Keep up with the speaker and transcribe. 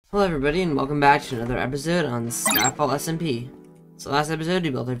Hello everybody and welcome back to another episode on SkyFall SMP. So last episode we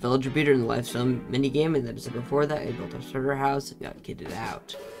built our village repeater in the Lifesteal minigame, and the episode before that we built our starter house and got kitted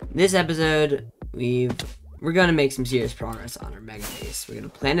out. This episode we're gonna make some serious progress on our mega base. We're gonna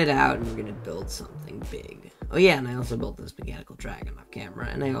plan it out and we're gonna build something big. Oh yeah, and I also built this mechanical dragon off camera,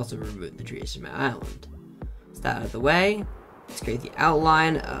 and I also removed the trees from my island. With that out of the way, let's create the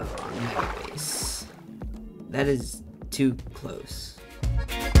outline of our mega base. That is too close.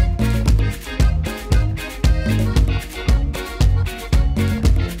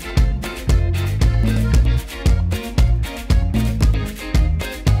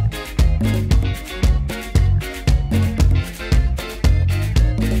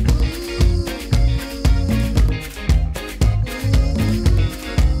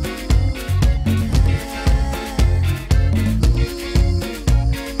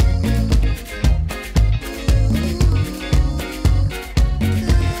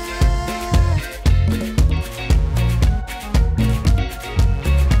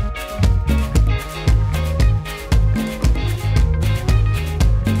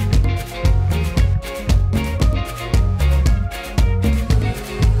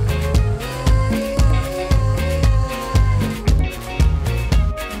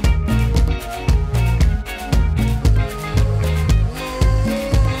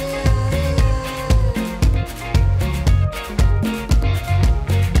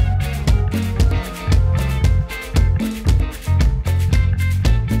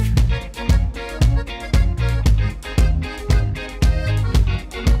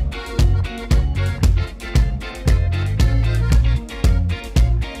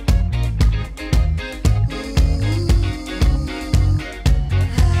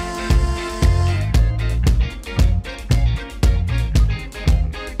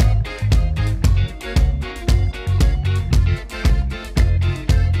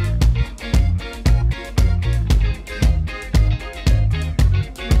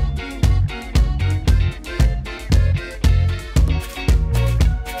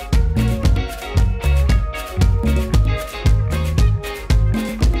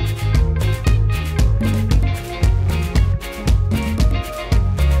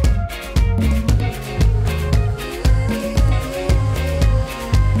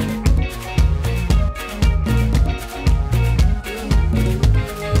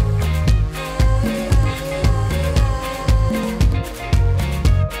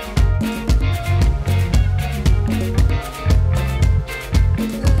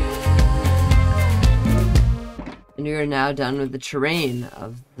 And we are now done with the terrain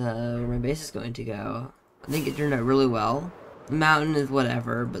of where my base is going to go. I think it turned out really well. The mountain is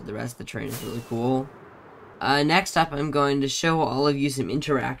whatever, but the rest of the terrain is really cool. Next up, I'm going to show all of you some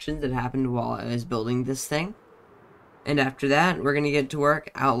interactions that happened while I was building this thing. And after that, we're going to get to work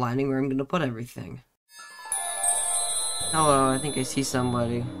outlining where I'm going to put everything. Hello, I think I see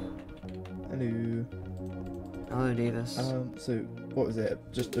somebody. Hello. Hello, Davis. So, what was it?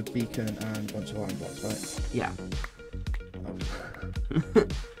 Just a beacon and a bunch of iron blocks, right? Yeah.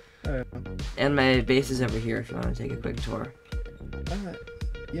 Oh. And my base is over here if you want to take a quick tour.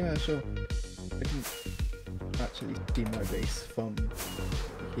 Yeah, sure. I can actually see my base from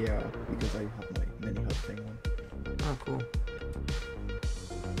here because I have my mini hub thing on. Oh, cool.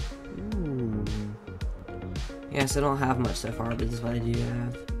 Ooh. Yes, I don't have much so far, but this is what I do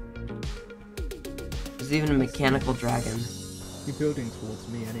have. There's even a mechanical dragon. You're building towards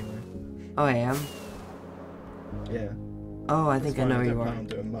me anyway. Oh, I am? Yeah. Oh, I think I know where you are. I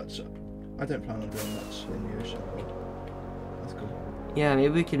don't plan on doing much in the ocean. That's cool. Yeah,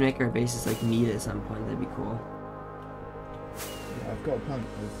 maybe we could make our bases like meet at some point. That'd be cool. Yeah, I've got a plan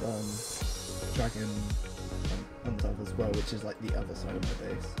with dragon and stuff as well, which is like the other side of my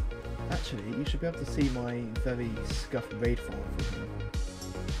base. Actually, you should be able to see my very scuffed raid farm from here.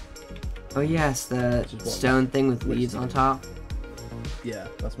 Oh yes, the stone thing with leaves on top. Yeah,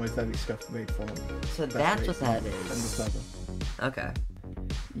 that's my very scuffed raid farm. So that's what that is. And the server. Okay.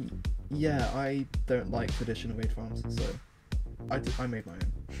 Yeah, I don't like traditional raid farms, so I made my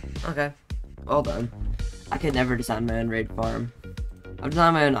own. Okay. Well done. I could never design my own raid farm. I've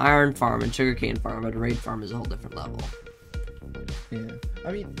designed my own iron farm and sugarcane farm, but a raid farm is a whole different level. Yeah,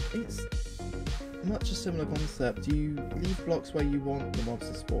 I mean, it's much a similar concept. You leave blocks where you want the mobs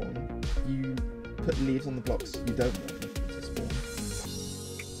to spawn. You put leaves on the blocks you don't want them to spawn.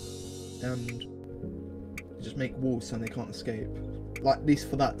 And you just make walls so they can't escape. Like, at least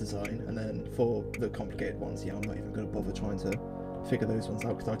for that design, and then for the complicated ones, yeah, I'm not even going to bother trying to figure those ones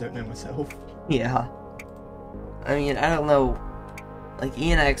out because I don't know myself. Yeah. I mean, I don't know like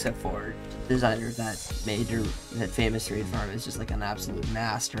ENX04, designer of that famous raid farm, is just like an absolute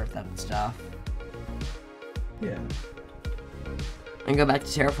master of that stuff. Yeah. And go back to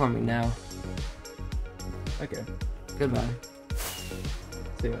terraforming now. Okay. Goodbye.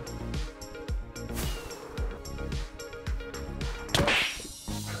 See ya.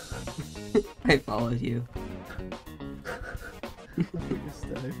 I followed you.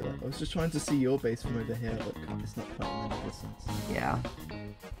 I was just trying to see your base from over here, but it's not quite in any distance. Yeah.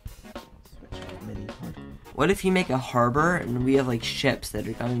 Switch off mini HUD. What if you make a harbor and we have like ships that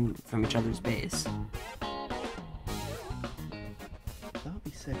are coming from each other's base? That would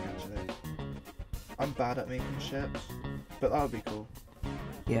be sick, actually. I'm bad at making ships, but that would be cool.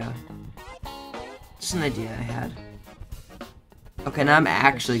 Yeah. Just an idea I had. Okay, now I'm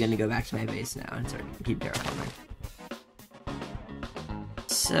actually gonna go back to my base now and start keep terraforming.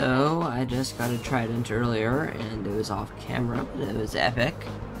 So, I just got a trident earlier, and it was off camera, but it was epic.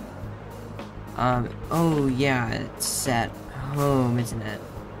 Oh yeah, it's set home, isn't it?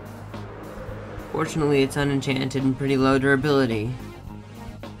 Fortunately, it's unenchanted and pretty low durability.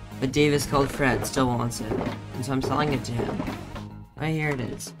 But Davis called Fred still wants it, and so I'm selling it to him. Oh, here it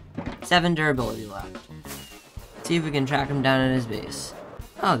is. 7 durability left. See if we can track him down at his base.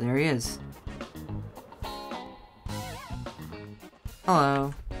 Oh, there he is.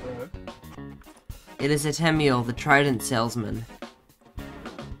 Hello. Hello? It is Atemiel, the Trident salesman.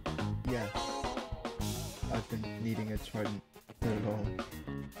 Yes. I've been needing a trident so long.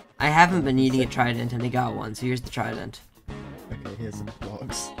 I haven't been needing a trident, and I got one, so here's the trident. Okay, here's some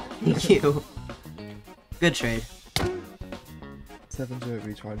blocks. Thank you. Good trade. 7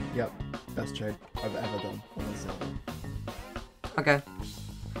 durability trident. Yep, best trade I've ever done on a server. Okay.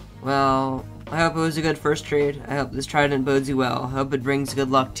 Well, I hope it was a good first trade. I hope this trident bodes you well. I hope it brings good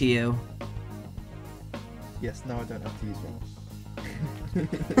luck to you. Yes, now I don't have to use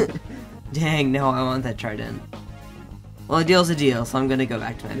one. Dang, no, I want that trident. Well, a deal's a deal, so I'm gonna go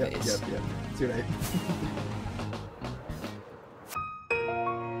back to my Yep, base. yep. Too late.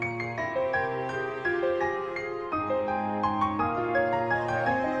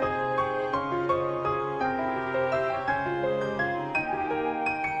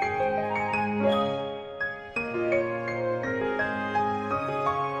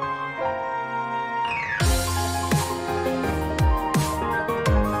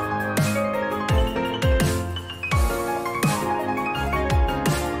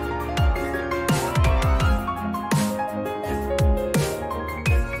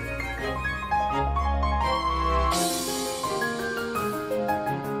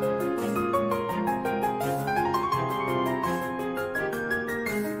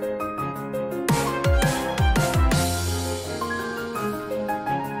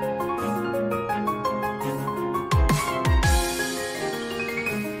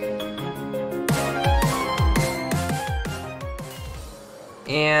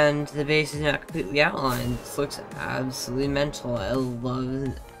 And the base is not completely outlined. This looks absolutely mental. I love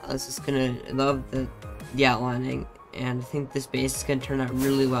the outlining, and I think this base is gonna turn out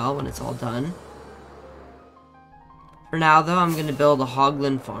really well when it's all done. For now though, I'm gonna build a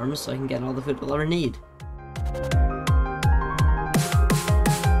hogland farm so I can get all the food I'll ever need.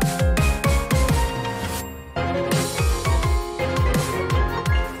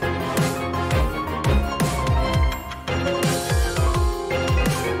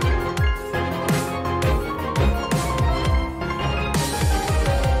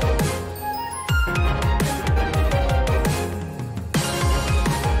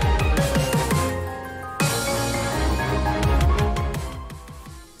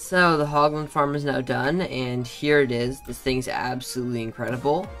 So the hogland farm is now done, and here it is. This thing's absolutely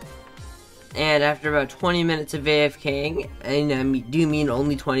incredible. And after about 20 minutes of AFKing, and I do mean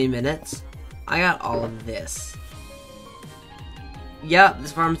only 20 minutes, I got all of this. Yep,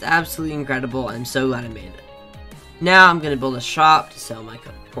 this farm's absolutely incredible. I'm so glad I made it. Now I'm gonna build a shop to sell my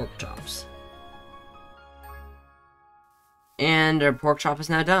pork chops. And our pork chop is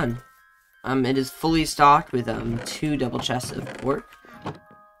now done. It is fully stocked with 2 double chests of pork.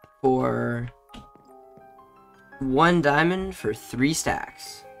 For 1 diamond for 3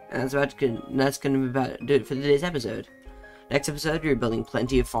 stacks. And that's gonna do it for today's episode. Next episode, we're building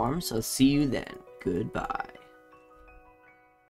plenty of farms, so see you then. Goodbye.